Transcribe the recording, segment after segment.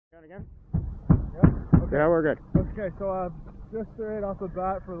that again? Yeah? Okay. Yeah, we're good. Okay, so just right off the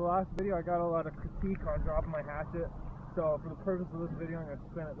bat, for the last video, I got a lot of critique on dropping my hatchet. So for the purpose of this video, I'm going to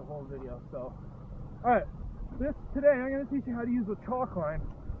spin it the whole video. So, alright, today I'm going to teach you how to use a chalkline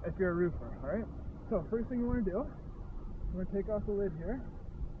if you're a roofer, alright? So first thing you want to do, I'm going to take off the lid here,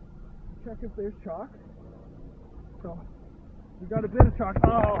 check if there's chalk. So, we got a bit of chalk.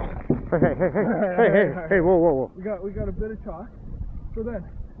 Oh! Hey, whoa. We got a bit of chalk. So then,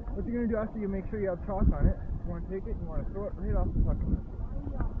 what you're going to do after you make sure you have chalk on it, you want to take it, you want to throw it right off the bucket.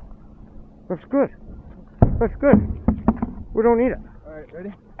 That's good. We don't need it. Alright,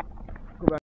 ready?